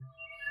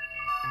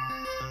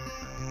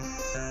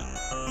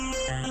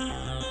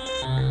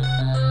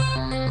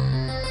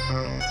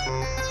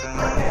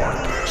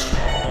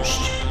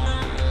host.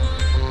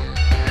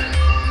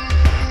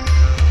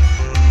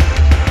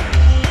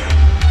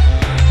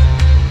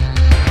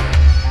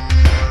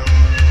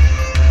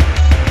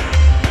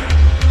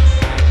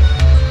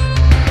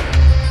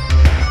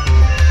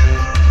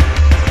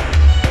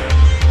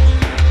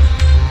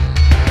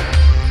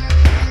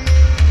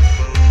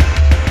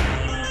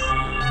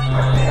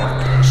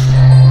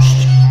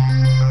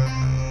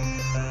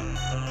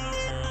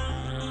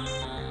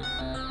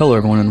 Hello,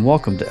 everyone, and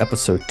welcome to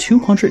episode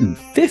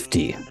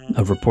 250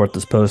 of Report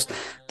This Post,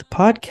 the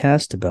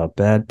podcast about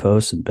bad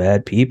posts and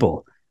bad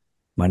people.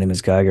 My name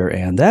is Geiger,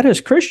 and that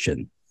is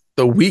Christian.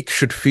 The weak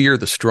should fear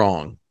the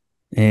strong.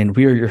 And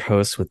we are your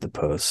hosts with the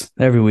post.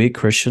 Every week,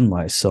 Christian,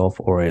 myself,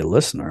 or a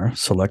listener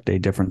select a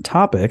different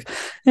topic,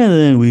 and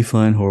then we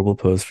find horrible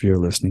posts for your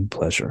listening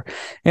pleasure.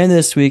 And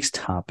this week's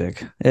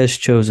topic, as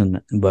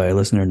chosen by a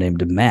listener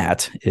named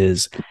Matt,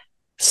 is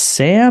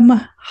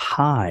Sam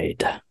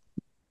Hyde.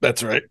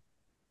 That's right.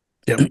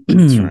 Yep,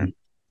 that's right.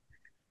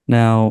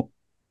 Now,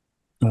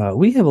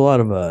 we have a lot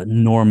of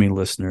normie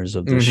listeners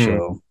of this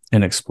show,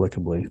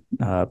 inexplicably.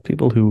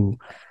 People who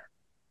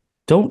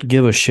don't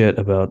give a shit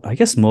about, I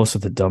guess, most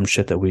of the dumb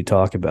shit that we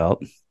talk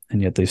about,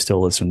 and yet they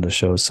still listen to the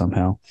show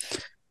somehow.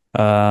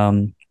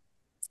 So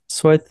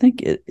I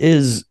think it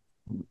is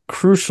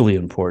crucially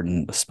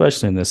important,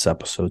 especially in this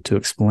episode, to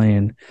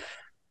explain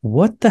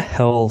what the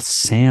hell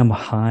Sam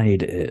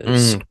Hyde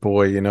is.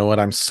 Boy, you know what?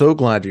 I'm so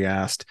glad you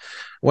asked.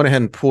 Went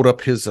ahead and pulled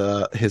up his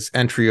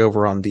entry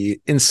over on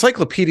the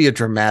Encyclopedia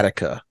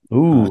Dramatica.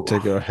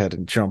 To go ahead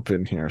and jump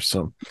in here.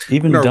 So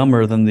even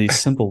dumber than the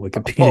simple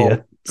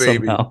Wikipedia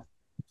somehow.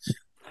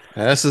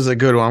 This is a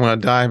good one. I'm going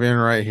to dive in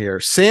right here.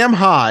 Sam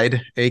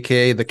Hyde,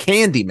 aka the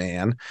Candy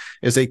Man,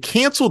 is a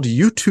canceled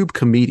YouTube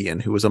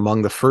comedian who was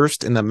among the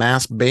first in the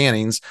mass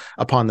bannings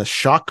upon the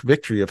shock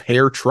victory of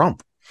Hair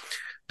Trump.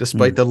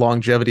 Despite the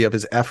longevity of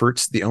his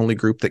efforts, the only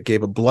group that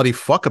gave a bloody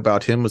fuck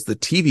about him was the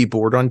TV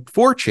board on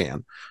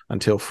 4chan,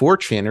 until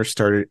 4chaners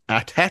started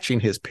attaching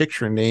his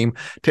picture and name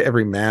to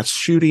every mass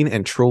shooting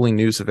and trolling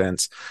news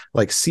events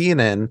like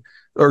CNN,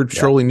 or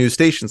trolling news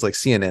stations like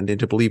CNN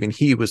into believing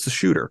he was the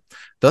shooter,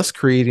 thus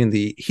creating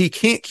the "he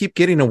can't keep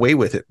getting away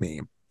with it"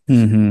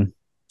 meme.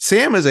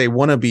 Sam is a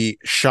wannabe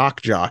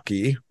shock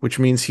jockey, which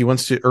means he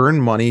wants to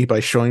earn money by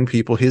showing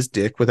people his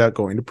dick without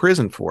going to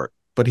prison for it.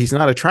 But he's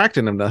not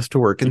attractive enough to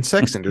work in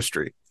sex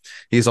industry.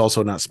 He's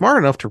also not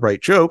smart enough to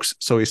write jokes,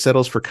 so he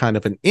settles for kind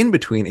of an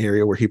in-between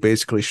area where he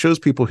basically shows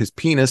people his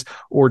penis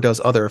or does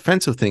other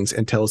offensive things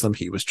and tells them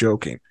he was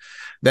joking.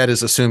 That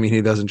is assuming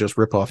he doesn't just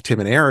rip off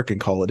Tim and Eric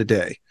and call it a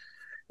day.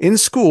 In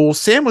school,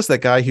 Sam was that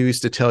guy who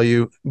used to tell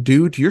you,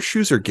 "Dude, your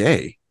shoes are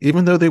gay,"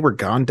 even though they were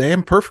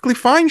goddamn perfectly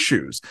fine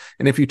shoes.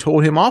 And if you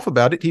told him off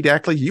about it, he'd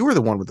act like you were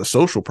the one with the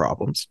social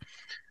problems.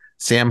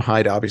 Sam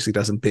Hyde obviously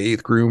doesn't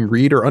bathe, groom,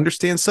 read, or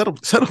understand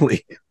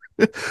subtly.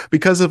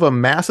 Because of a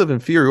massive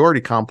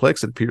inferiority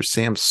complex, it appears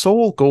Sam's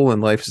sole goal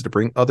in life is to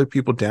bring other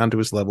people down to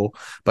his level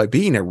by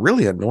being a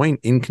really annoying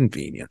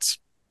inconvenience.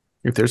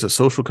 If there's a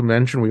social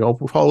convention we all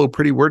follow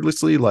pretty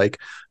wordlessly, like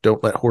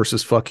 "don't let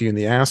horses fuck you in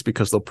the ass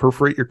because they'll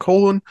perforate your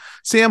colon,"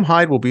 Sam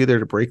Hyde will be there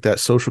to break that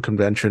social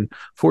convention,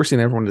 forcing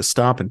everyone to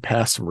stop and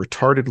pass some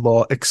retarded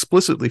law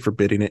explicitly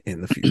forbidding it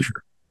in the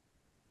future.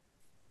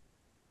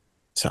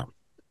 So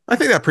I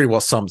think that pretty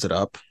well sums it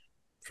up.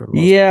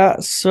 Yeah,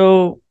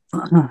 so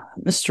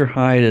Mr.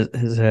 Hyde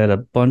has had a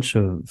bunch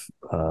of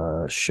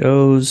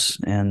shows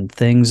and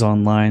things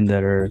online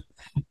that are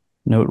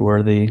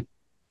noteworthy.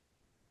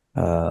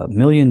 $1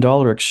 Million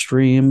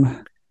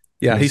Extreme.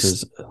 Yeah, he's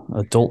his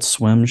Adult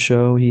Swim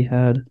show he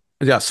had.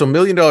 Yeah, so $1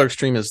 Million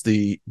Extreme is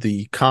the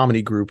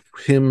comedy group.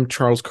 Him,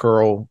 Charles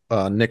Curl,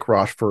 Nick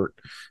Rochfort,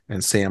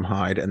 and Sam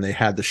Hyde, and they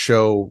had the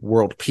show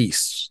World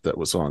Peace that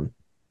was on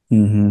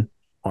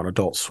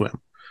Adult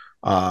Swim.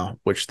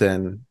 Which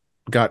then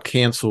got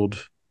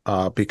canceled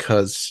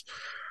because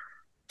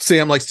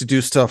Sam likes to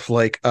do stuff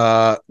like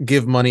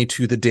give money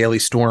to the Daily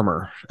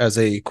Stormer as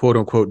a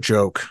quote-unquote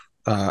joke.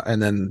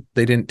 And then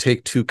they didn't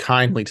take too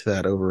kindly to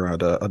that over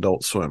at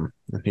Adult Swim.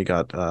 And he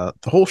got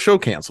the whole show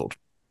canceled.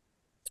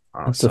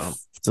 It's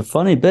a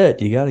funny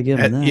bit. You got to give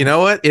him that. You know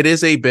what? It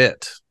is a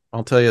bit.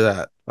 I'll tell you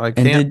that. I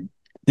can't.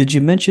 Did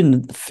you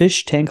mention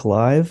Fish Tank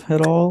Live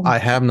at all? I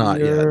have not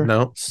yet.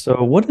 No.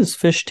 So what is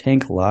Fish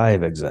Tank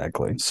Live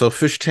exactly? So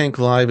Fish Tank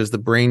Live is the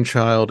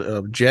brainchild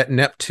of Jet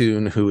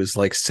Neptune, who is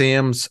like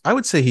Sam's, I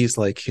would say he's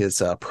like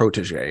his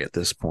protege at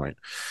this point.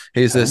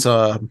 He's this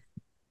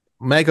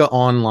mega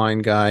online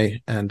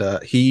guy, and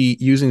he,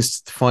 using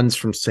funds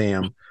from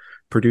Sam,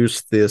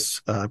 produced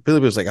this, I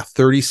believe it was like a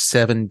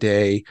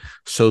 37-day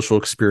social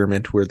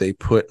experiment where they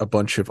put a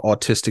bunch of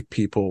autistic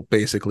people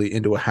basically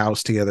into a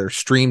house together,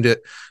 streamed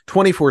it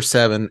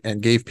 24/7,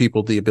 and gave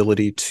people the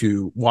ability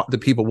to, the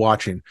people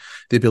watching,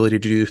 the ability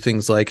to do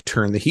things like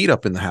turn the heat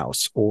up in the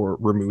house, or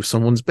remove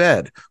someone's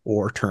bed,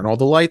 or turn all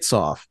the lights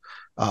off,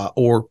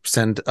 or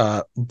send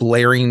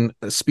blaring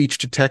speech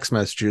to text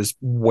messages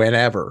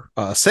whenever,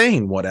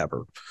 saying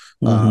whatever.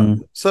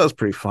 So that was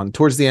pretty fun.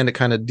 Towards the end, it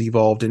kind of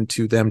devolved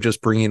into them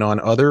just bringing on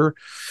other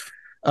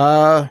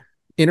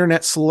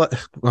internet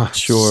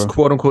Sure.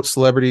 quote unquote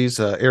celebrities.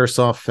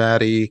 Airsoft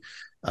Fatty,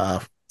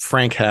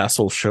 Frank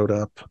Hassel showed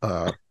up.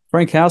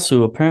 Frank House,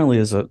 who apparently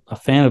is a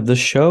fan of this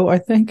show, I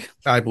think.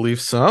 I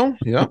believe so.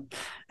 Yeah.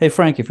 Hey,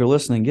 Frank, if you're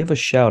listening, give a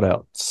shout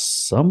out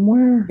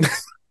somewhere.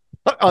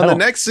 On the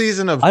next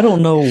season of I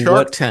don't know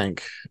Shark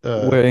Tank,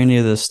 where any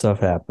of this stuff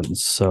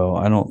happens. So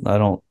I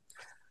don't,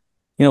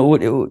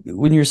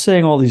 when you're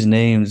saying all these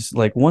names,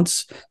 like when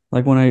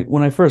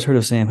I first heard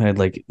of Sam Hyde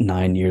like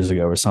 9 years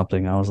ago or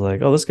something, I was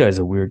like, oh, this guy's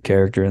a weird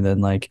character. And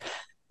then like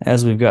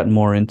as we've gotten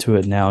more into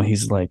it now,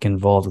 he's like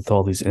involved with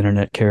all these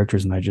internet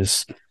characters,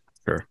 and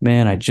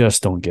man, I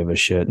just don't give a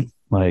shit.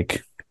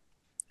 Like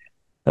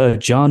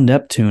John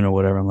Neptune or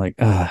whatever. I'm like,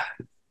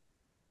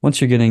 once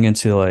you're getting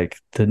into like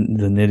the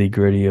nitty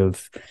gritty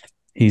of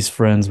he's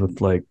friends with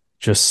like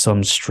just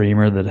some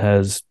streamer that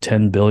has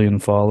 10 billion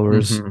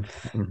followers,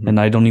 and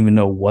I don't even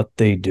know what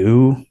they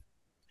do.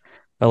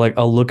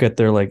 I'll look at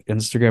their like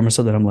Instagram or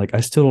something. I'm like, I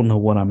still don't know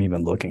what I'm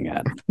even looking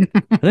at.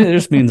 I think it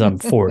just means I'm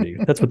 40.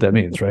 That's what that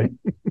means, right?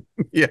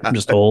 Yeah. I'm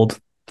just old.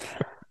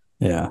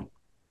 Yeah.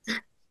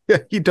 Yeah,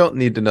 you don't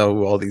need to know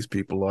who all these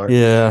people are.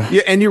 Yeah.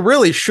 Yeah, and you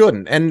really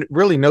shouldn't, and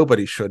really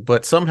nobody should.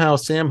 But somehow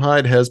Sam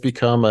Hyde has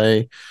become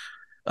a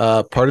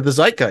part of the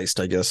zeitgeist,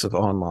 I guess, of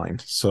online.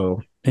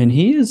 So, and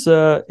he is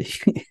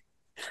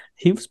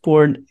he was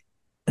born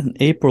in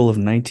April of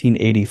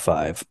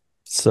 1985.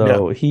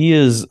 So he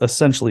is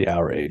essentially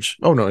our age.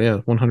 Oh no, yeah,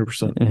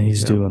 100%. And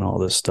he's doing all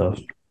this stuff.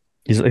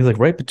 He's like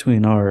right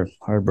between our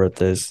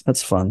birthdays.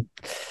 That's fun.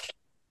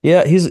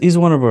 Yeah, he's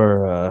one of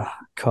our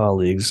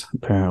colleagues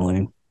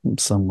apparently in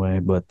some way,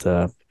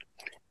 but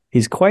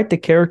he's quite the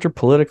character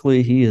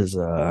politically. He is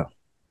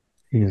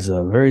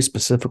very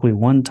specifically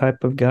one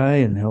type of guy,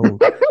 and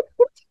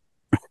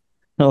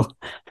he'll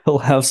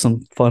have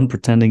some fun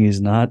pretending he's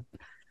not.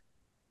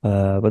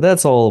 But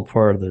that's all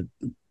part of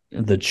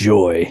the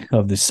joy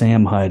of the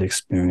Sam Hyde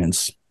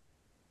experience.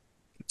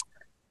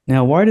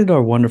 Now, why did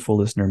our wonderful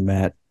listener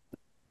Matt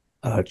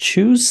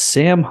choose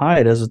Sam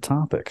Hyde as a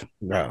topic?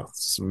 No,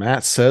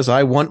 Matt says,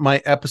 I want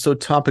my episode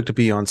topic to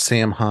be on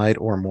Sam Hyde,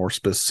 or more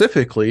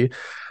specifically,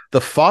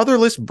 the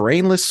fatherless,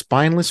 brainless,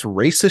 spineless,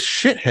 racist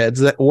shitheads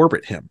that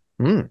orbit him.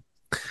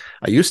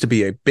 I used to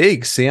be a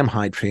big Sam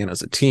Hyde fan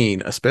as a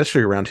teen,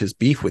 especially around his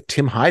beef with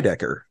Tim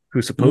Heidecker,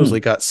 who supposedly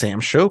got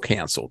Sam's show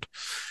canceled.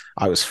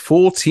 I was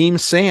full team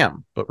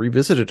Sam, but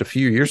revisited a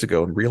few years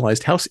ago and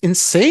realized how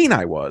insane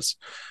I was.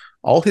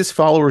 All his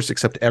followers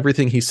accept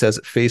everything he says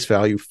at face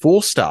value,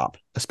 full stop,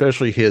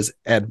 especially his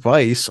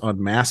advice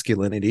on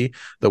masculinity,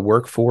 the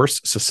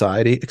workforce,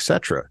 society,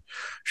 etc.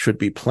 Should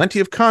be plenty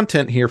of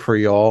content here for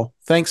y'all.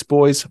 Thanks,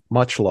 boys.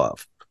 Much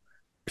love.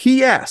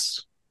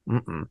 P.S.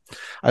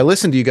 I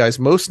listen to you guys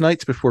most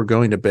nights before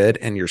going to bed,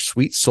 and your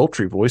sweet,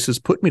 sultry voices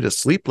put me to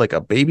sleep like a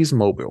baby's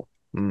mobile.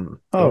 Oh,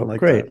 like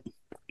great. That.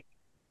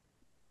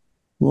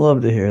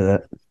 Love to hear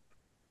that.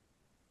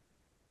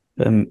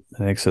 That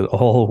makes it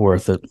all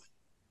worth it.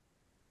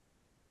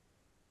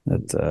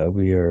 That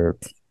we are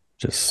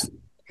just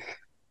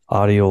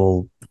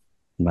audio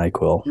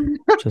NyQuil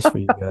just for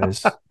you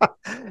guys.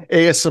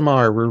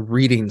 ASMR, we're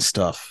reading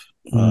stuff.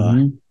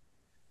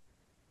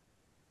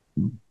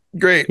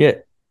 Great. Yeah.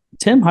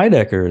 Tim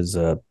Heidecker is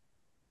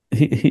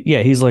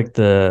he's like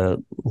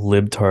the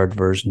libtard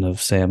version of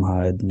Sam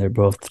Hyde, and they're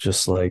both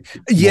just like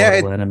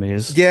mortal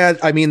enemies. Yeah,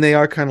 I mean they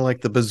are kind of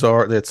like the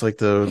bizarre. It's like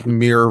the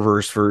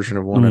mirrorverse version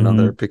of one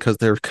another, because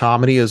their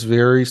comedy is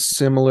very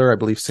similar. I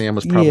believe Sam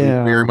was probably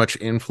very much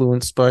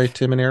influenced by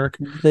Tim and Eric.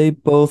 They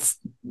both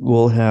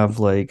will have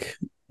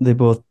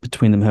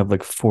between them have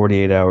like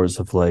 48 hours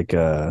of like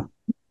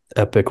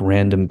epic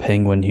random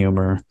penguin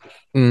humor.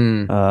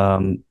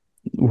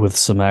 With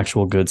some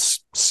actual good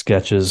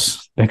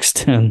sketches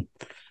mixed in.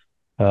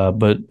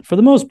 But for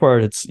the most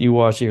part, it's you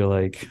watch it, you're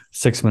like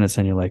 6 minutes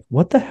and you're like,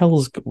 what the hell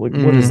is what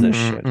is this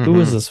shit?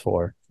 Who is this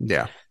for?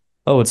 Yeah.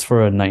 Oh, it's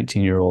for a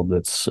 19-year-old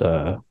that's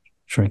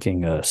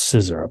drinking a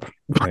scissor up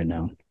right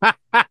now.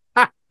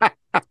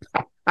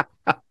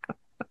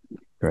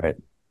 Right.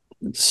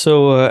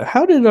 So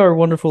how did our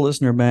wonderful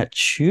listener Matt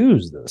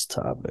choose this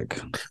topic?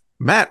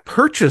 Matt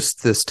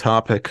purchased this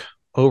topic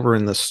over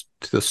in the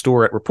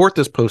store at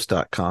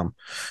reportthispost.com,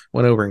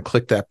 went over and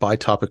clicked that buy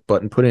topic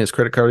button, put in his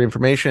credit card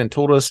information, and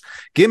told us,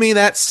 give me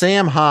that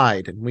Sam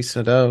Hyde. And we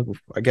said, oh,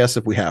 I guess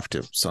if we have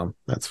to. So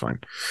that's fine.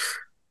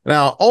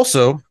 Now,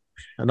 also,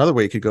 another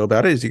way you could go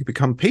about it is you could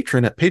become a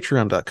patron at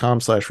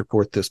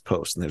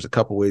patreon.com/reportthispost. And there's a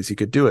couple ways you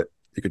could do it.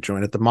 You could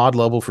join at the mod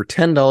level for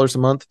 $10 a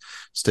month,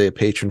 stay a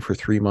patron for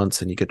 3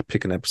 months, and you get to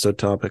pick an episode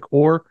topic,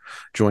 or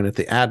join at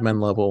the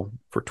admin level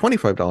for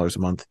 $25 a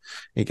month,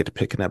 and you get to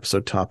pick an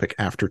episode topic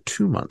after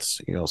 2 months.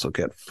 You also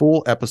get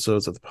full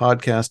episodes of the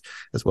podcast,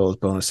 as well as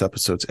bonus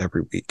episodes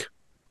every week.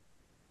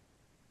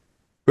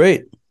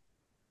 Great.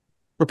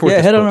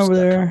 Head on over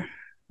there.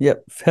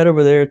 Yep. Head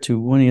over there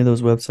to any of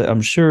those websites.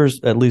 I'm sure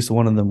at least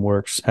one of them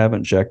works.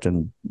 Haven't checked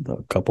in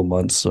a couple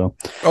months. So.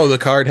 Oh, the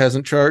card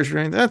hasn't charged or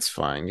anything? That's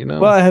fine.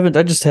 Well,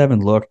 I just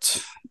haven't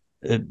looked.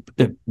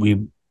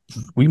 We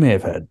may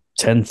have had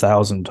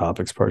 10,000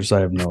 topics purchased.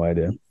 I have no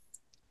idea.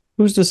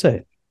 Who's to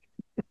say?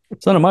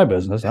 It's none of my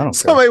business. I don't care.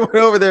 Somebody went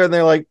over there and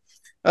they're like,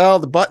 "Oh,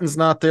 the button's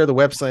not there. The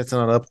website's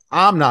not up."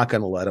 I'm not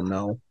going to let them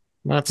know.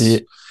 Yeah,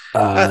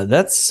 That,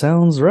 that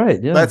sounds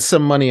right. Yeah. that's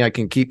some money I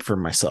can keep for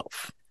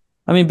myself.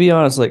 I mean, be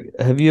honest. Like,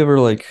 have you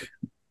ever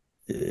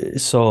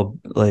saw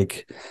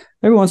like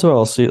every once in a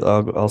while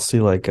I'll see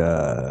like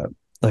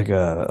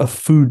a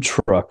food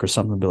truck or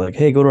something, be like,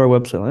 hey, go to our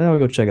website. Like, I'll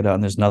go check it out,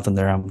 and there's nothing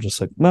there. I'm just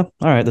like, well,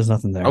 all right, there's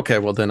nothing there. Okay,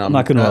 well then I'm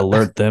not going to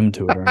alert them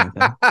to it or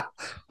anything.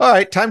 All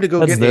right, time to go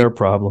That's get their a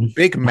problem.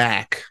 Big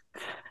Mac.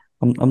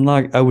 I'm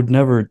not. I would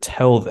never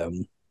tell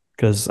them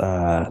because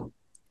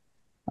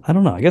I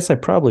don't know. I guess I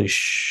probably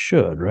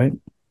should, right?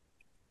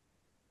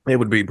 It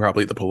would be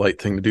probably the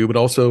polite thing to do, but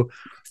also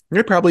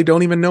they probably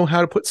don't even know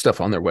how to put stuff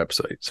on their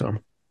website. So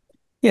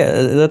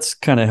Yeah, that's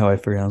kind of how I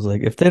figured. I was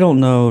like, if they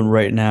don't know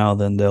right now,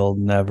 then they'll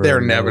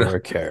they're know never or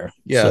care.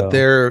 yeah, So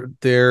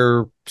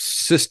they're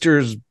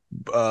sisters,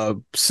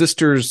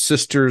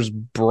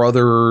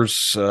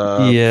 brothers,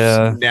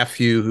 yeah.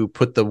 nephew who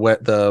put the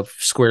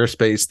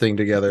Squarespace thing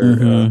together.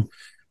 Mm-hmm.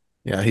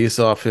 Yeah, he's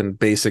off in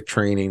basic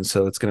training,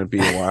 so it's going to be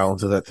a while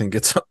until that thing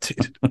gets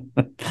updated.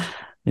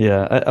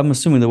 Yeah, I'm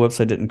assuming the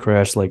website didn't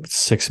crash like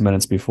 6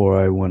 minutes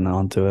before I went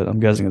onto it.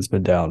 I'm guessing it's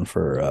been down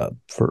for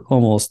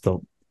almost The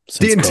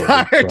since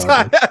entire COVID,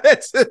 time, probably.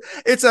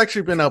 it's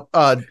actually been up.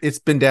 It's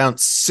been down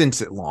since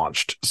it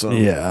launched. So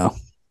Yeah,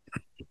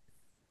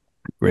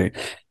 great.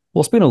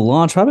 Well, speaking of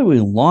launch, how about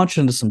we launch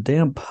into some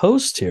damn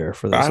posts here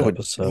for this I would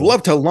episode?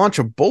 love to launch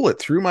a bullet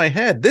through my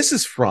head. This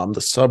is from the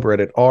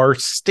subreddit r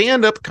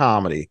stand up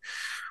comedy,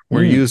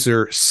 where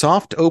user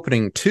soft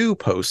opening 2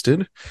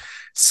 posted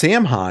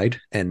Sam Hyde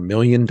and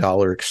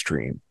 $1,000,000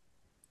 Extreme.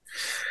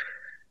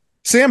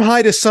 Sam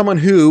Hyde is someone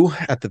who,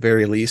 at the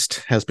very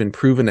least, has been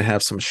proven to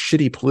have some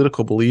shitty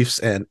political beliefs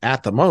and,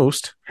 at the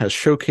most, has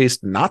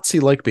showcased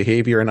Nazi-like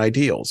behavior and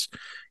ideals.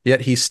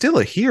 Yet he's still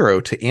a hero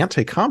to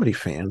anti-comedy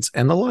fans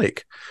and the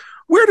like.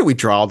 Where do we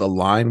draw the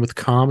line with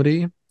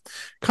comedy?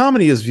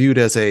 Comedy is viewed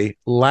as a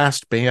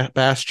last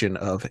bastion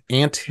of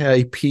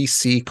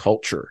anti-PC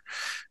culture.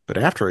 But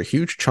after a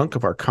huge chunk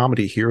of our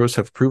comedy heroes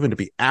have proven to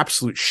be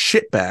absolute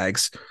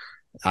shitbags,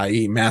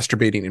 i.e.,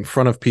 masturbating in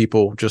front of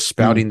people, just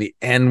spouting the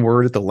N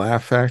word at the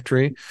Laugh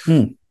Factory,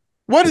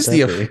 what is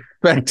the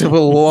effect of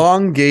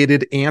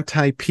elongated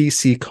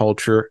anti-PC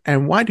culture,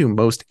 and why do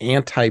most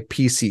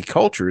anti-PC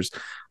cultures,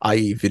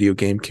 i.e., video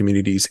game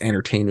communities,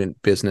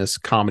 entertainment, business,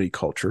 comedy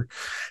culture,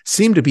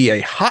 seem to be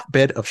a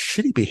hotbed of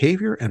shitty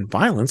behavior and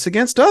violence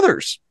against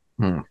others?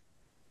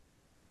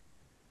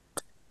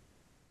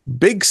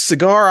 Big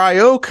Cigar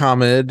IO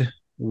commented,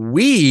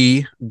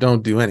 "We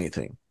don't do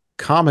anything.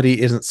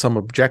 Comedy isn't some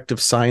objective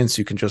science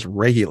you can just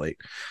regulate.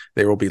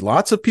 There will be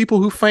lots of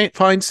people who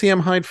find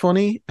Sam Hyde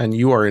funny, and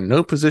you are in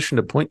no position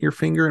to point your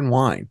finger and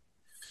whine."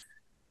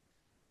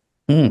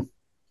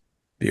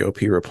 The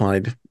OP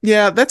replied,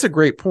 "Yeah, that's a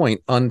great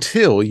point,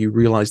 until you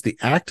realize the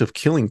act of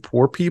killing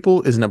poor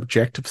people is an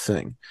objective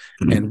thing.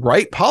 And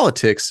right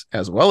politics,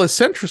 as well as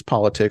centrist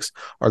politics,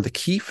 are the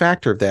key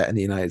factor of that in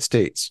the United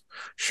States.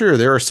 Sure,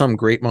 there are some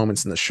great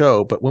moments in the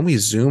show, but when we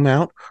zoom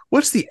out,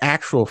 what's the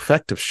actual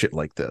effect of shit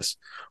like this?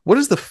 What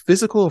is the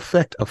physical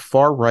effect of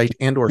far-right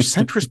and or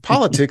centrist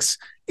politics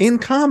in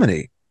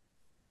comedy?"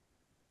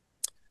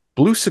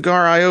 Blue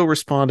Cigar IO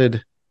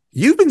responded,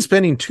 "You've been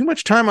spending too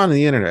much time on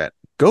the internet.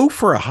 Go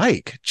for a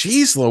hike.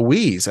 Jeez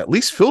Louise, at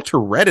least filter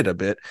Reddit a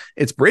bit.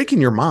 It's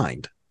breaking your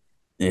mind."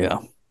 Yeah.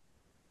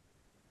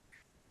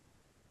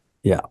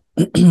 Yeah.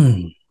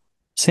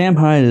 Sam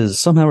Hyde is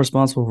somehow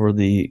responsible for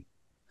the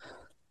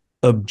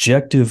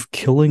objective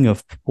killing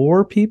of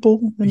poor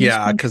people.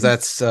 Yeah, because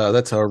that's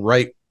a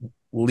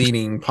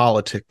right-leaning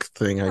politic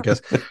thing, I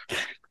guess.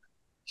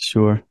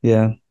 Sure.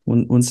 Yeah.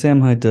 When Sam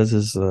Hyde does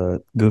his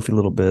goofy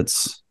little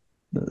bits,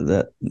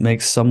 that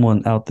makes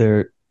someone out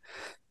there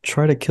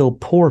try to kill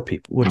poor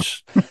people,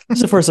 which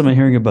is the first time I'm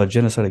hearing about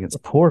genocide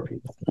against poor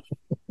people.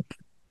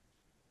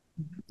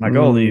 Like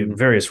all the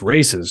various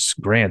races,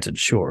 granted,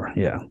 sure.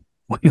 Yeah.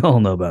 We all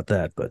know about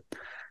that, but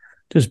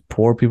just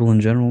poor people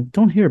in general,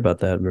 don't hear about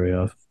that very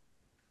often.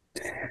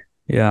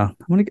 Yeah.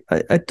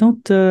 I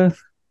don't, yeah,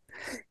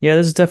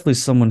 this is definitely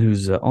someone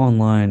who's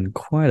online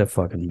quite a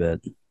fucking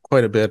bit.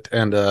 Quite a bit.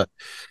 And,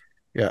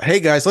 yeah. Hey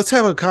guys, let's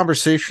have a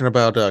conversation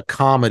about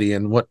comedy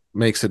and what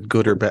makes it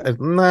good or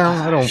bad. No,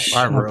 I don't.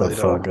 I really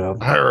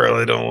don't. I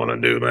really don't want to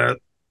do that.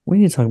 We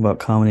need to talk about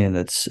comedy and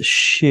its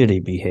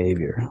shitty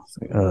behavior.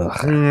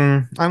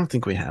 I don't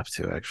think we have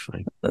to,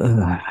 actually.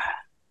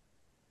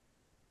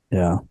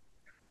 Yeah.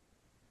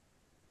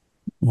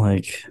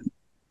 Like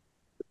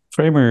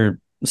Kramer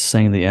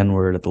saying the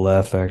N-word at the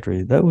Laugh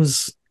Factory. That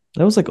was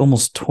like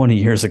almost 20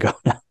 years ago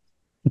now.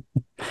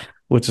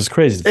 Which is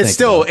crazy to think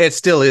about. It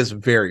still is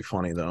very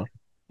funny though.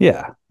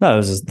 Yeah. No, it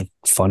was just the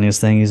funniest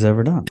thing he's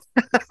ever done.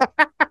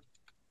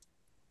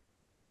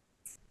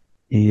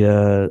 He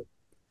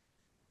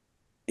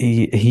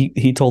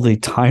told a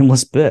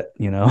timeless bit,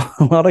 you know.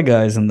 A lot of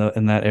guys in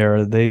that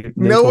era, they told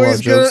a lot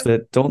of jokes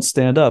that don't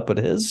stand up, but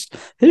his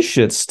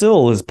shit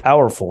still is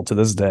powerful to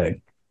this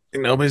day.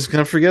 Nobody's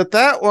gonna forget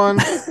that one.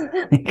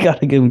 You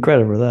gotta give him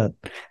credit for that.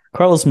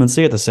 Carlos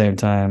Mencia at the same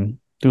time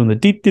doing the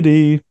dee dee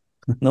dee.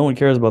 No one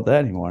cares about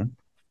that anymore.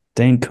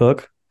 Dane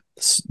Cook,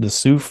 the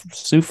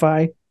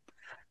Sufi,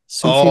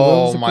 what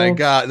Oh was it my called?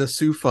 God, the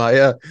Sufi.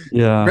 Yeah.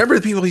 Yeah, Remember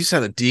the people who used to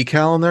have a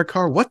decal in their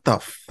car? What the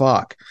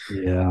fuck?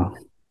 yeah,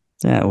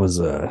 that was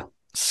a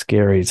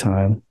scary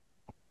time.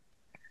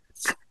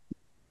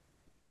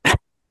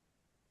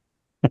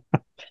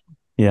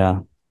 Yeah,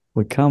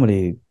 with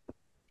comedy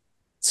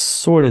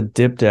sort of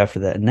dipped after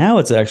that. Now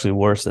it's actually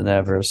worse than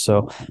ever.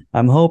 So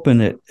I'm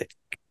hoping it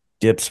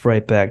dips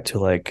right back to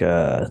like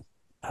I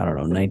don't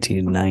know,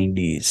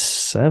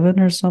 1997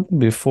 or something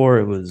before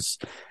it was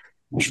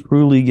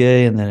truly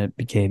gay and then it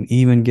became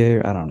even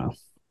gayer. I don't know.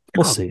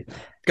 We'll Oh, see.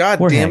 God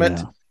We're damn hanging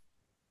it. out.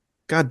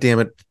 God damn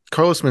it.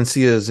 Carlos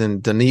Mencia is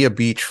in Dania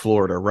Beach,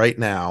 Florida right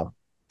now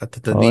at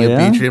the Oh Dania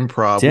yeah, Beach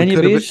Improv. We Dania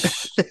could have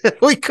Beach. been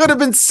we could have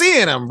been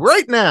seeing him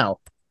right now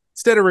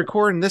instead of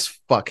recording this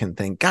fucking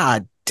thing.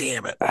 God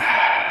damn it.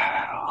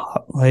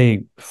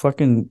 Hey,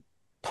 fucking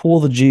pull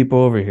the Jeep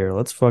over here.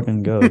 Let's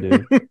fucking go,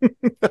 dude. We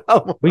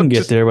can I'm get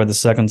just there by the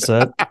second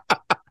set.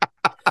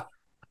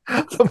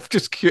 I'm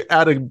just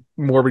out of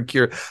morbid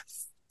curiosity.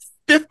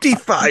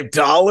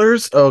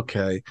 $55?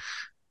 Okay.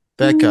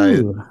 That guy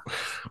Ooh.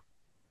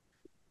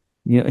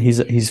 Yeah,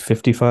 he's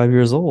 55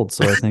 years old,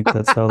 so I think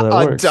that's how that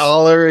a works.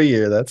 dollar a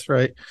year. That's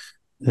right.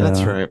 That's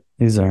Yeah, right.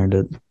 he's earned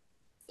it.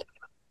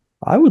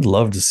 I would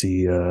love to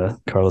see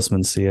Carlos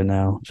Mencia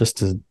now. Just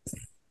to,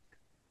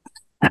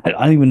 I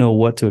don't even know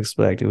what to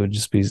expect. It would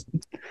just be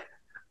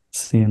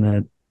seeing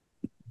that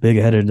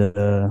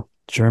big-headed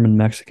German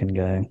Mexican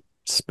guy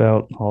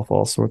spout off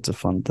all sorts of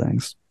fun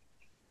things.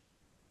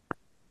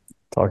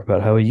 Talk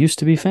about how he used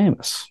to be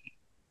famous.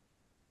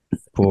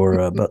 For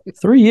about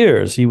 3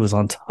 years, he was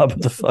on top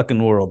of the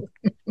fucking world.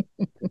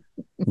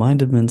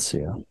 Mind of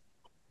Mencia.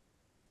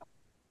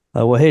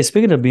 Well, hey,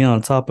 speaking of being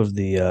on top of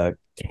the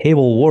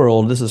cable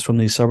world, this is from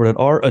the subreddit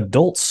r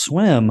Adult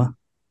Swim.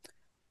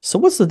 So,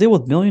 what's the deal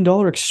with Million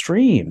Dollar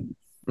Extreme?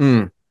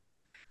 Mm.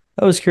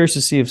 I was curious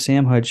to see if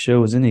Sam Hyde's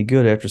show was any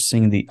good after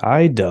seeing the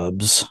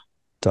iDubbbz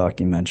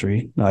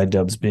documentary.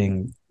 iDubbbz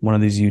being one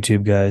of these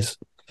YouTube guys.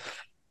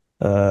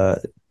 Uh,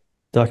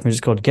 documentary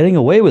is called Getting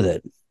Away with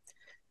It.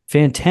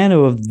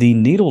 Fantano of The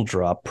Needle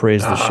Drop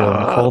praised the show and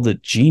Ah. called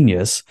it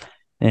genius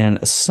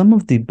and some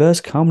of the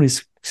best comedy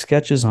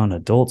sketches on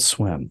Adult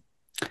Swim.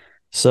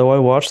 So I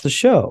watched the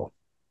show.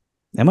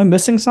 Am I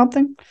missing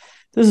something?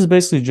 This is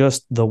basically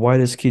just the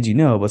whitest kid you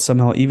know, but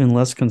somehow even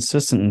less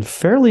consistent and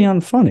fairly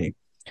unfunny.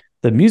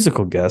 The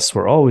musical guests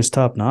were always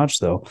top notch,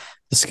 though.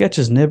 The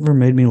sketches never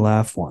made me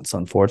laugh once,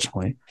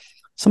 unfortunately.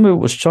 Some of it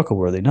was chuckle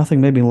worthy.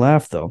 Nothing made me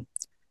laugh, though.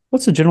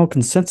 What's the general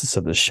consensus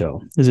of this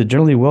show? Is it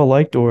generally well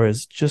liked or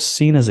is it just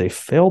seen as a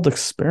failed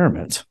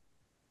experiment?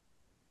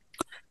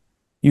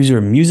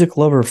 User Music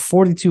Lover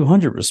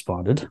 4200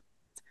 responded,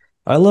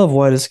 I love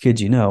Whitest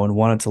Kids You Know and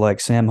wanted to like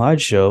Sam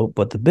Hyde's show,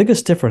 but the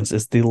biggest difference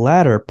is the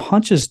latter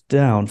punches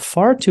down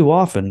far too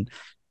often,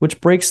 which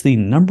breaks the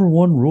number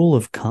one rule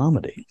of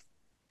comedy.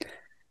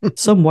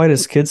 Some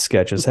Whitest Kids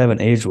sketches haven't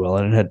aged well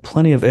and it had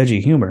plenty of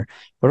edgy humor,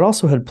 but it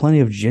also had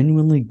plenty of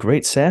genuinely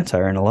great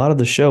satire, and a lot of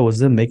the show was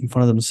them making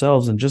fun of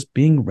themselves and just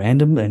being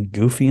random and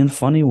goofy and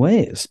funny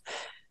ways.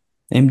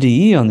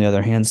 MDE, on the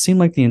other hand, seemed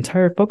like the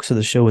entire focus of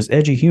the show was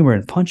edgy humor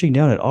and punching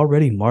down at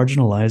already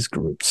marginalized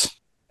groups.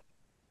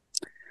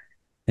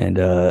 And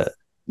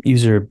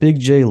user Big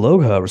J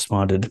Logha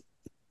responded,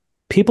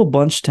 People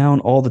bunch down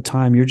all the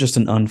time. You're just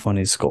an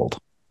unfunny scold.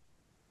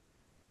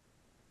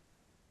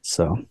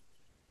 So,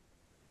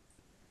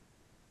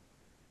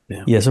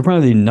 yeah, so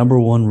probably the number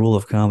one rule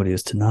of comedy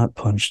is to not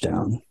punch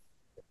down.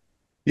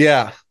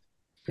 Yeah.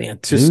 Man,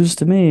 News just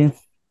to me.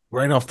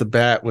 right off the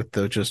bat with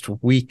the just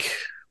weak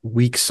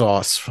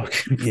sauce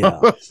fucking Yeah.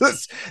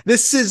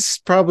 this is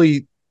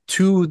probably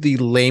two the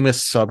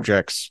lamest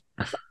subjects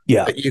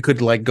Yeah. that you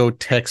could like go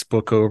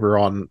textbook over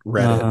on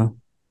Reddit.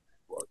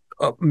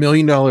 Uh-huh. $1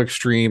 Million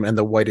Extreme and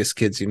the whitest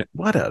kids you know.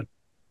 What a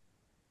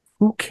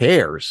who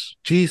cares?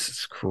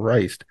 Jesus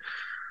Christ.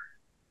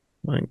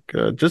 Like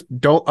just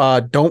don't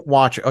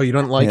watch it. Oh, you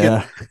don't like it?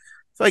 Yeah.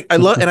 It's like I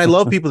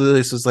love people that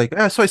this is like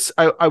so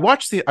I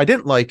watched I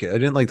didn't like it. I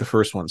didn't like the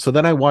first one. So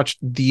then I watched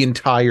the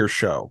entire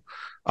show.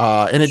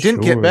 And it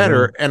didn't get Sure. Yeah.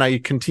 better and I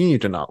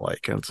continued to not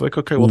like it. It's like,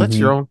 okay, well that's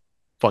your Mm-hmm. own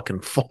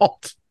fucking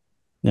fault.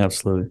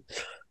 Absolutely.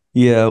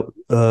 Yeah.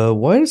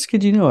 Whitest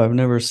Kid You Know? I've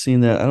never seen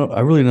that.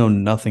 I really know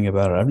nothing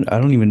about it. I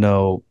don't even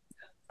know.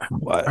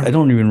 I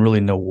don't even really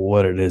know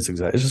what it is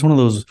exactly. It's just one of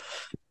those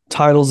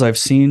titles I've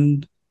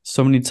seen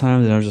so many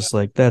times, and I was just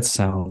like, that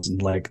sounds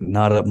like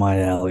not up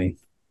my alley.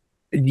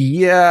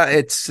 Yeah,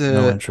 it's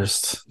No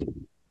interest.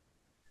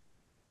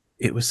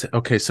 it was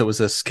okay, so it was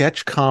a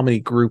sketch comedy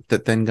group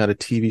that then got a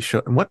TV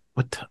show. And what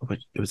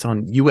it was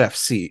on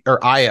UFC or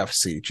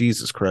IFC,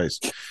 Jesus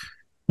Christ.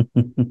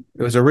 It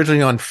was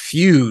originally on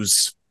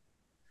Fuse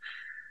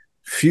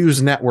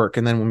Network,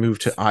 and then we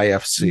moved to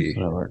IFC.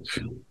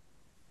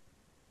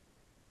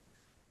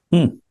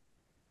 Hmm.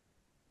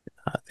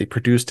 They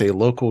produced a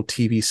local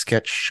TV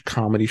sketch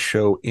comedy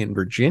show in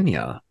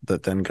Virginia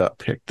that then got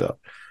picked up.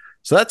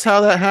 So that's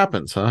how that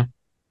happens, huh?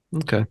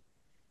 Okay.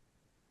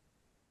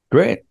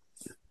 Great.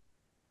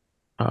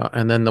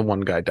 And then the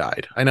one guy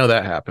died. I know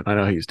that happened. I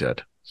know he's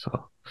dead.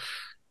 So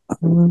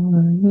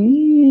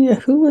Yeah,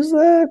 who was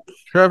that?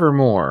 Trevor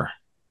Moore.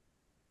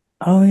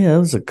 Oh yeah, it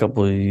was a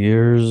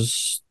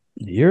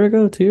year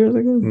ago, 2 years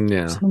ago,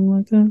 Yeah. something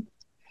like that.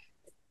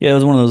 Yeah, it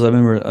was one of those. I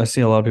remember I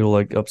see a lot of people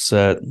like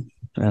upset,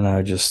 and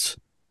I was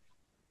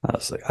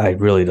like, I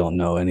really don't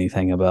know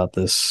anything about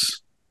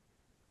this.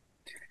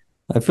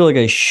 I feel like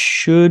I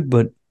should,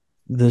 but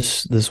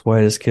this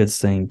whitest kids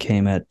thing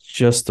came at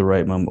just the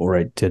right moment where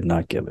I did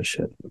not give a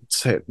shit.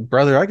 Say,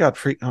 brother, I got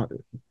free.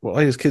 Well,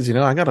 I as kids,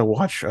 I got to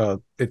watch.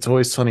 It's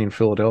Always Sunny in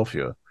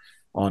Philadelphia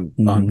on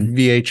Hmm.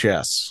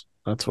 VHS.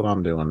 That's what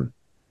I'm doing.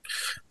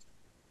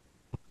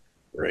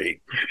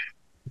 Great.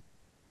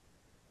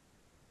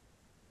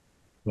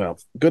 Well,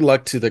 good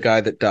luck to the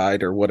guy that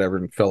died or whatever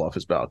and fell off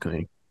his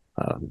balcony.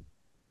 Um,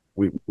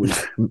 we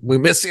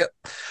miss you.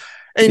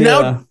 Hey,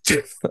 now Yeah,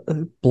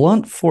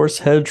 blunt force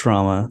head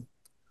trauma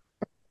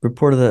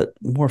reported that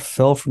Moore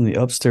fell from the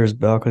upstairs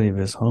balcony of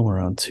his home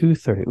around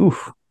 2:30.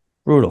 Oof,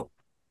 brutal.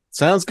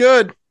 sounds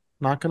good.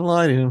 Not gonna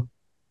lie to you.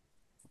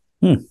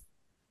 Hmm.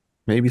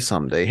 Maybe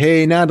someday.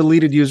 Hey, now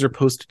deleted user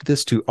posted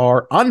this to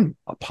our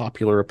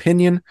unpopular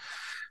opinion.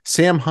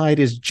 Sam Hyde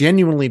is a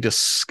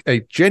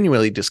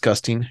genuinely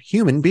disgusting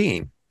human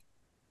being.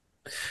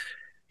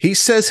 He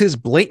says his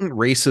blatant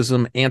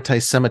racism, anti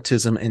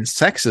Semitism, and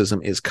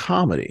sexism is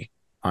comedy.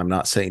 I'm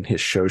not saying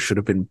his show should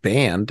have been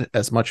banned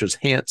as much as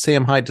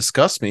Sam Hyde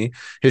disgusts me.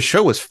 His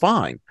show is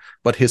fine,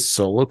 but his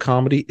solo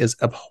comedy is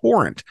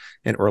abhorrent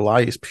and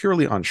relies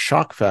purely on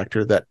shock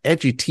factor that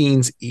edgy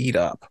teens eat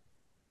up.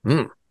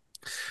 Hmm.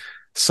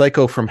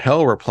 Psycho from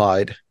Hell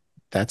replied,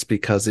 "That's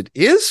because it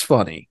is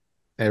funny.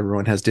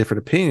 Everyone has different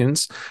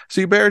opinions,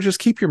 so you better just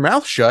keep your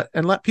mouth shut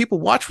and let people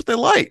watch what they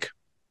like."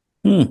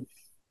 Hmm.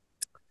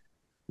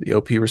 The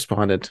OP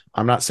responded,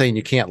 "I'm not saying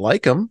you can't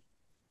like them."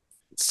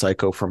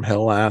 Psycho from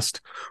Hell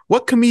asked,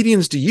 "What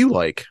comedians do you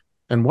like?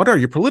 And what are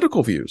your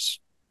political views?"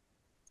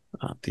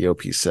 The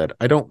OP said,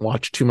 "I don't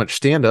watch too much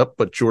stand up,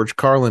 but George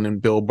Carlin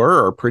and Bill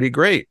Burr are pretty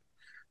great.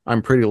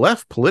 I'm pretty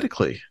left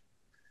politically."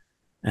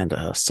 And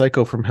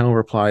Psycho from Hell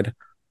replied,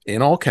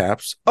 in all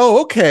caps,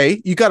 "Oh,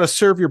 okay. You got to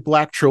serve your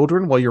black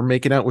children while you're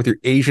making out with your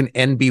Asian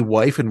NB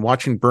wife and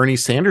watching Bernie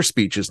Sanders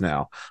speeches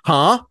now.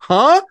 Huh?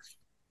 Huh?"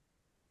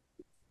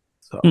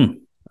 So, Hmm.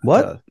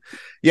 What?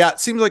 yeah, it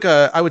seems like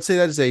I would say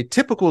that is a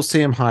typical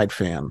Sam Hyde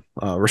fan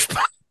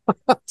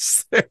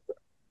response.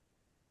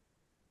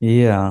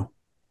 Yeah.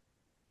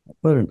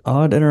 What an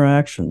odd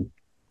interaction.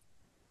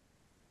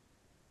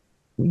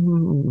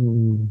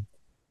 Mm.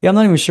 Yeah, I'm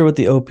not even sure what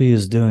the OP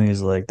is doing.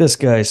 He's like, this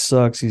guy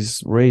sucks.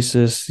 He's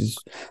racist. He's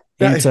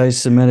That,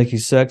 anti-Semitic.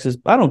 He's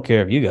sexist. I don't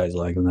care if you guys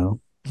like him though.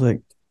 It's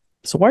like,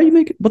 so why are you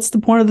making? What's the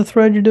point of the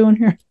thread you're doing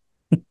here?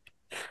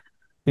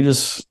 You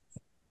just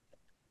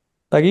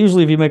like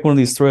usually if you make one of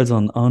these threads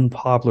on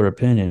unpopular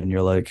opinion,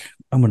 you're like,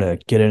 I'm gonna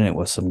get in it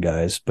with some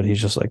guys. But he's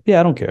just like, yeah,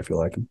 I don't care if you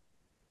like him.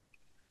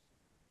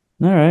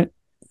 All right.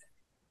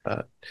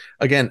 uh,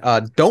 again,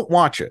 don't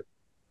watch it.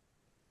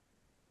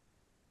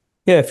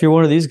 Yeah, if you're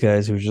one of these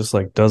guys who just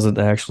like doesn't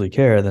actually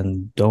care,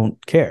 then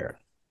don't care.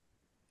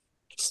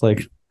 Just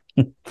like,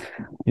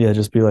 yeah,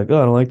 just be like,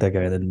 oh, I don't like that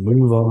guy, then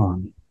move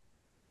on.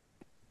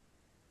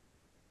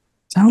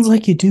 Sounds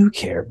like you do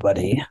care,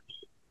 buddy.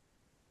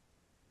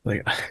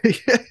 Like,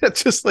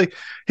 it's just like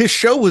his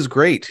show was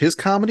great. His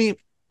comedy,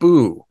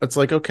 boo. It's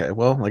like, okay,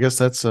 well, I guess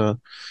that's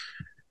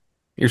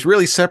you're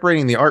really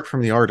separating the art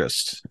from the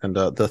artist and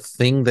the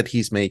thing that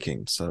he's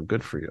making. So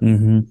good for you.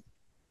 Mm-hmm.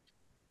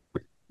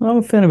 I'm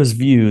a fan of his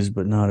views,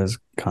 but not his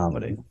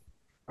comedy,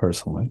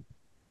 personally.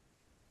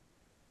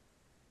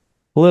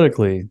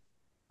 Politically,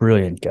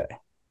 brilliant guy.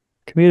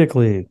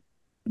 Comedically,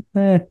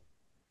 eh,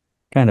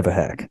 kind of a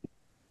hack.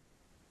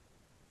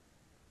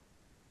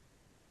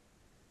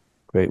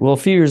 Great. Well, a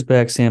few years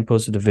back, Sam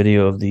posted a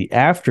video of the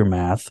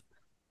aftermath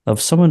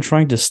of someone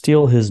trying to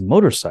steal his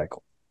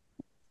motorcycle.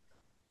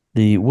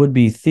 The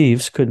would-be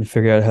thieves couldn't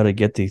figure out how to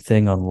get the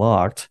thing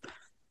unlocked,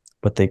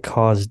 but they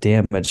caused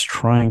damage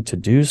trying to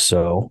do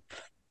so.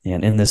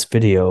 And in this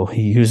video,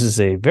 he uses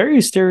a very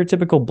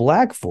stereotypical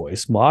black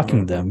voice, mocking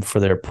Mm-hmm. them for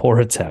their poor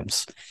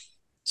attempts.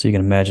 So you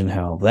can imagine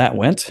how that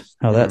went,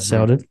 how that Mm-hmm.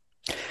 sounded.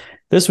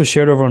 This was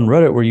shared over on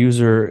Reddit, where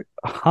user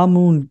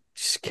Hamun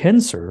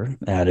Kenser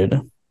added,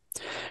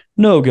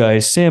 "No,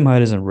 guys, Sam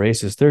Hyde isn't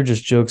racist. They're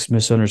just jokes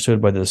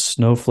misunderstood by the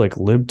snowflake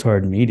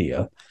libtard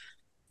media."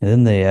 And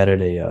then they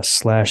added a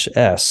slash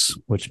S,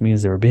 which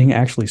means they were being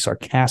actually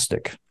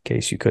sarcastic, in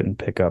case you couldn't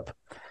pick up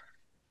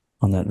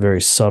on that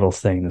very subtle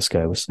thing this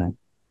guy was saying.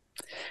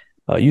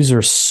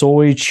 User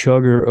Soy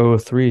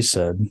Chugger 03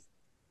 said,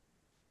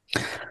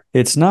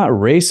 "It's not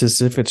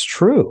racist if it's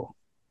true.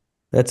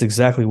 That's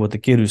exactly what the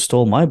kid who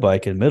stole my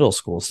bike in middle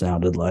school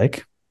sounded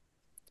like."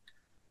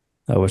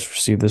 I was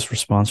received this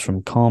response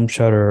from Calm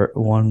Chatter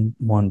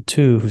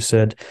 112, who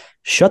said,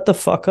 "Shut the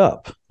fuck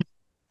up."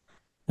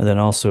 And then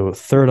also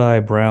Third Eye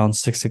Brown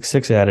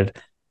 666 added,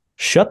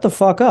 "Shut the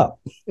fuck up."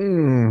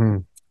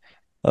 Mm.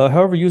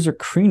 However, user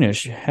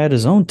Creanish had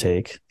his own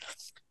take.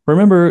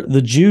 Remember,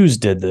 the Jews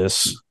did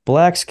this.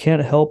 Blacks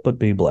can't help but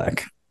be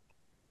black.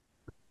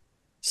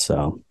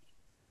 So,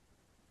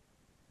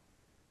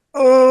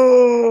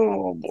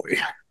 Oh boy.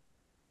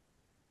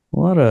 a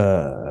lot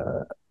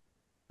of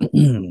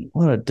a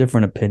lot of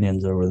different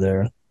opinions over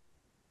there.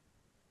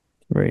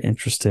 Very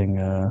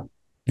interesting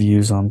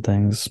views on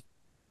things.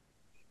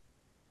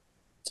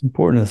 It's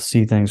important to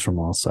see things from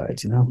all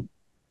sides, you know?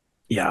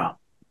 Yeah.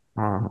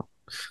 Uh,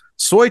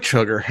 Soy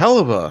chugger, hell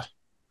of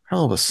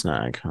a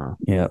snag, huh?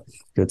 Yeah,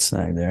 good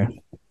snag there.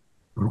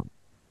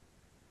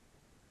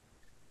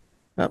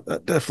 That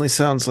definitely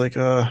sounds like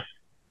a.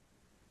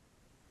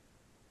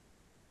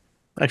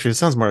 Actually, it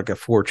sounds more like a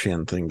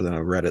 4chan thing than a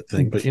Reddit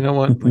thing. But you know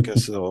what? I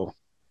guess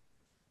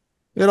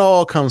it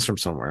all comes from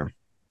somewhere.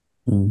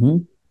 Mm-hmm.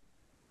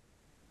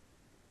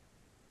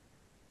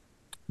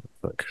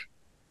 Look,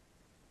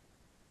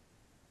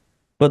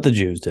 But the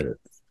Jews did it.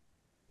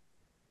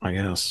 I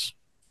guess.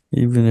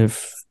 Even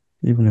if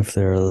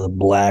they're the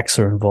blacks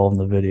are involved in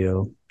the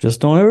video, just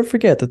don't ever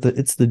forget that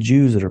it's the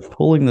Jews that are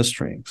pulling the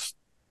strings.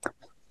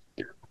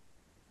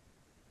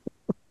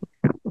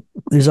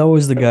 There's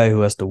always the guy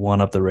who has to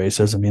one up the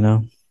racism, you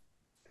know?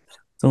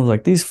 Someone's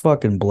like, these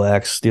fucking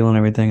blacks stealing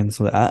everything. And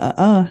so,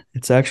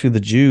 it's actually the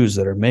Jews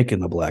that are making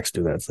the blacks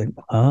do that. It's like,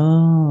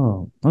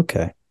 oh,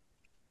 okay.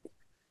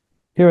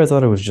 Here I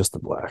thought it was just the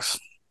blacks.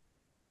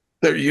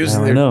 They're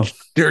using Now I know.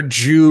 their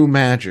Jew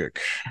magic.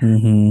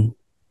 Mm-hmm.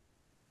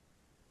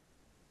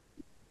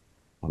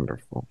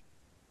 Wonderful.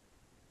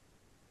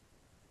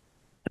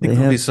 I think They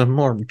there'll be have, some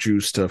more Jew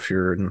stuff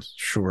here in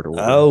short order.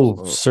 oh,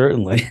 So.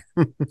 certainly.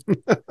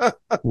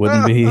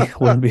 Wouldn't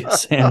be a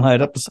Sam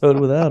Hyde episode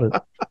without it.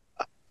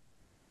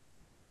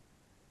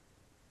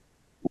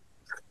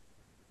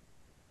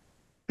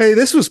 Hey,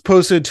 this was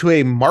posted to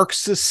a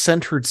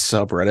Marxist-centered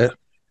subreddit.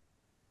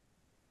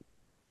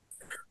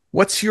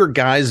 What's your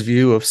guys'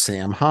 view of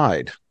Sam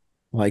Hyde?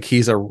 Like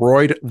he's a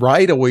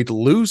rideoid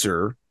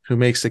loser who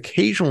makes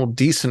occasional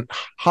decent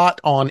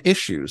hot on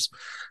issues.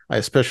 I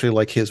especially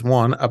like his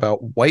one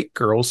about white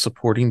girls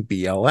supporting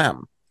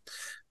BLM.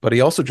 But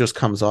he also just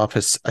comes off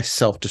as a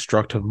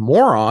self-destructive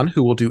moron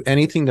who will do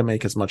anything to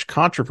make as much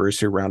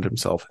controversy around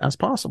himself as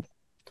possible.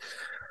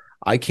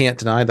 I can't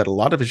deny that a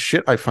lot of his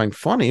shit I find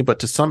funny, but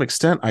to some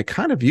extent, I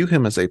kind of view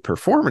him as a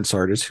performance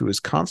artist who is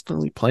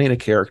constantly playing a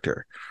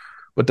character.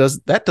 But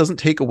that doesn't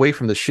take away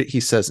from the shit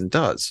he says and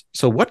does.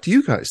 So what do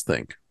you guys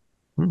think?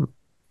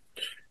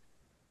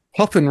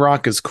 Huff and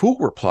Rock is cool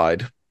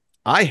replied,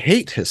 I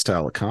hate his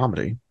style of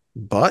comedy,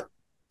 but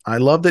I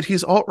love that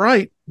he's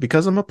alt-right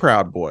because I'm a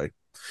Proud Boy.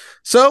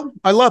 So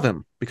I love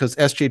him because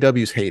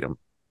SJWs hate him.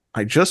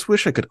 I just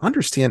wish I could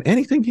understand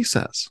anything he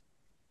says.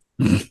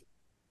 All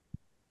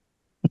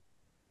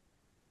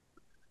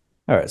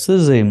right, so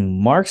this is a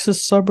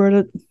Marxist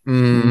subreddit.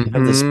 You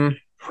have this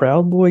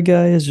Proud Boy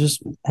guy is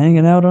just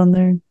hanging out on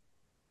there.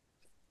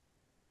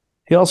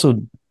 He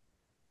also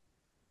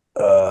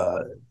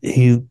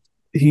he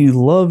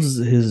loves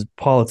his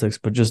politics,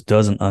 but just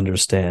doesn't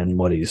understand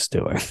what he's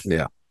doing.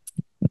 Yeah.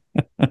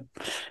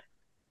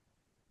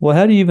 Well,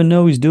 how do you even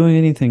know he's doing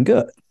anything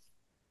good?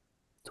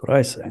 That's what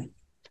I say.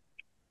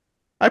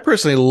 I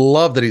personally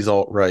love that he's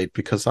alt-right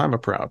because I'm a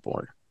Proud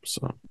Boy.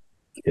 So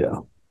yeah.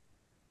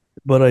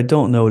 But I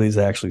don't know what he's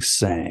actually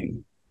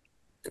saying.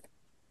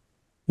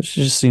 Which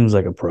just seems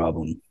like a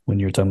problem when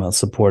you're talking about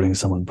supporting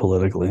someone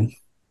politically.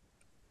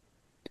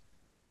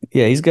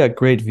 Yeah, he's got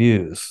great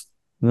views.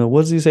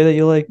 What does he say that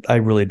you like? I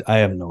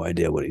have no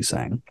idea what he's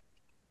saying.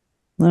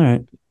 All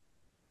right.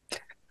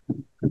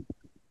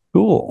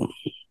 Cool.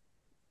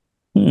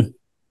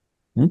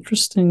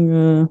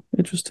 Interesting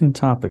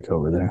topic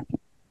over there.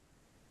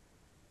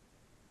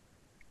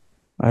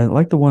 I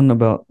like the one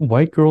about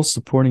white girls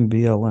supporting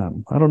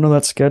BLM. I don't know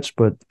that sketch,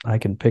 but I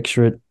can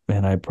picture it,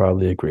 and I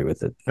probably agree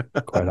with it,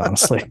 quite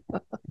honestly.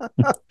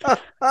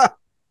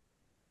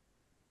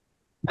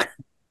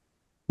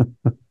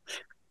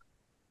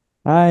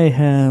 I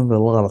have a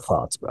lot of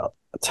thoughts about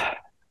that.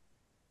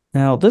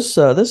 Now, this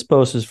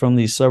post is from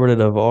the subreddit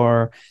of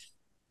our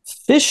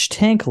Fish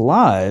Tank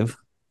Live,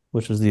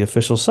 which is the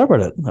official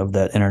subreddit of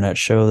that internet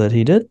show that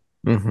he did.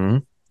 Mm-hmm.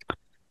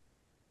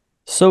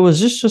 So is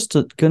this just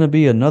going to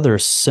be another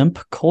simp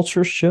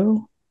culture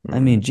show? I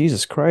mean,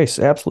 Jesus Christ,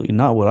 absolutely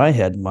not what I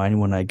had in mind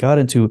when I got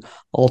into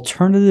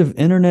alternative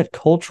internet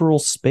cultural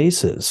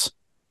spaces.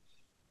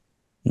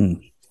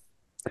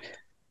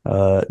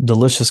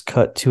 Delicious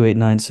Cut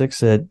 2896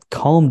 said,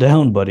 calm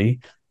down, buddy.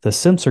 The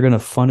simps are going to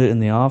fund it in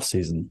the off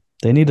season.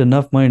 They need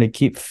enough money to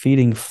keep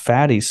feeding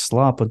Fatty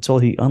slop until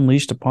he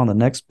unleashed upon the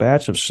next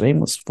batch of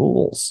shameless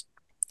fools.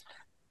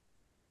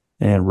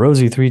 And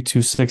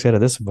Rosie326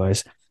 added this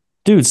advice.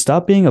 Dude,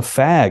 stop being a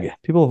fag.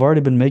 People have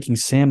already been making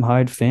Sam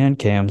Hyde fan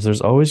cams.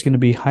 There's always going to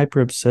be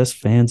hyper-obsessed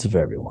fans of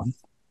everyone.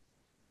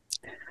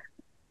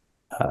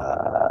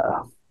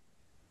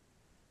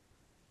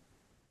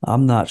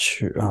 I'm not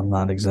sure. I'm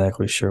not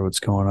exactly sure what's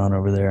going on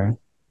over there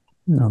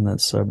on that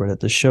subreddit.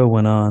 The show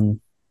went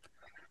on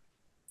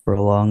for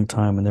a long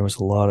time, and there was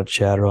a lot of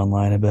chatter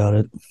online about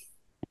it.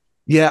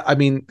 Yeah, I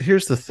mean,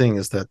 here's the thing: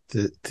 is that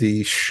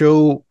the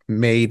show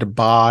made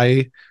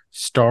by,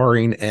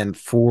 starring, and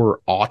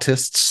for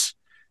autists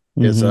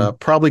is Mm-hmm.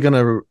 probably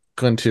going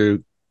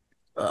to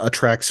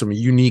attract some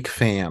unique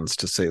fans,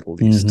 to say the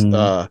least.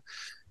 Mm-hmm.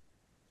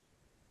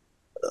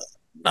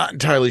 Not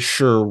entirely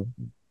sure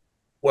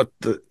what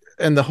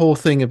the whole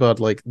thing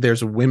about, like,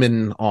 there's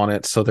women on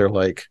it, so they're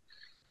like,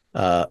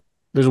 uh,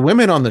 there's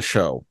women on the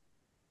show,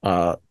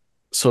 uh,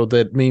 so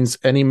that means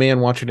any man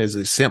watching is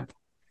a simp.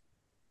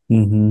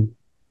 Mm-hmm.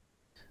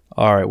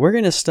 All right, we're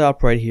going to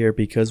stop right here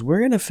because we're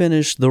going to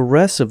finish the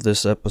rest of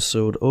this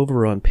episode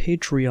over on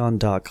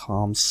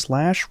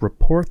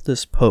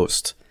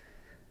patreon.com/reportthispost.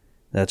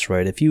 That's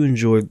right. If you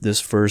enjoyed this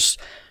first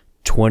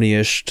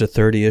 20-ish to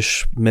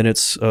 30-ish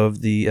minutes of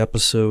the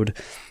episode,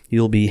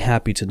 you'll be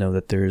happy to know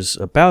that there's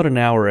about an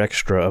hour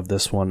extra of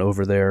this one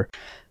over there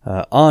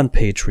on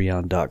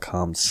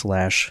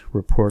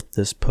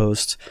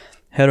patreon.com/reportthispost.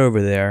 Head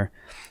over there.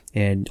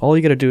 And all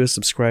you got to do is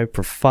subscribe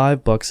for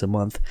 $5 a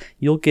month.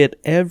 You'll get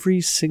every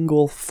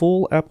single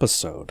full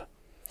episode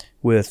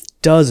with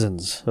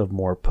dozens of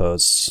more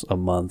posts a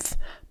month,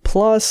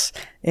 plus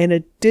an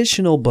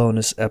additional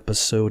bonus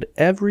episode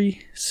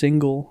every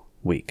single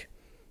week.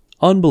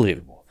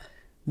 Unbelievable.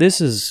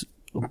 This is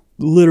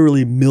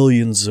literally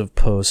millions of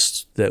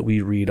posts that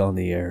we read on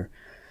the air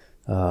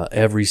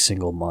every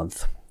single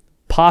month.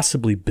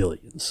 Possibly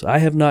billions. I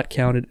have not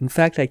counted. In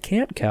fact, I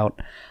can't count.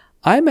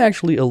 I'm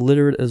actually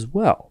illiterate as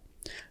well.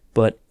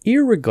 But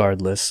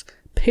irregardless,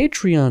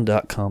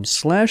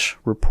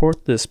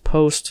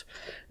 patreon.com/reportthispost,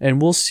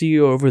 and we'll see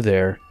you over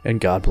there,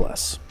 and God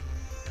bless.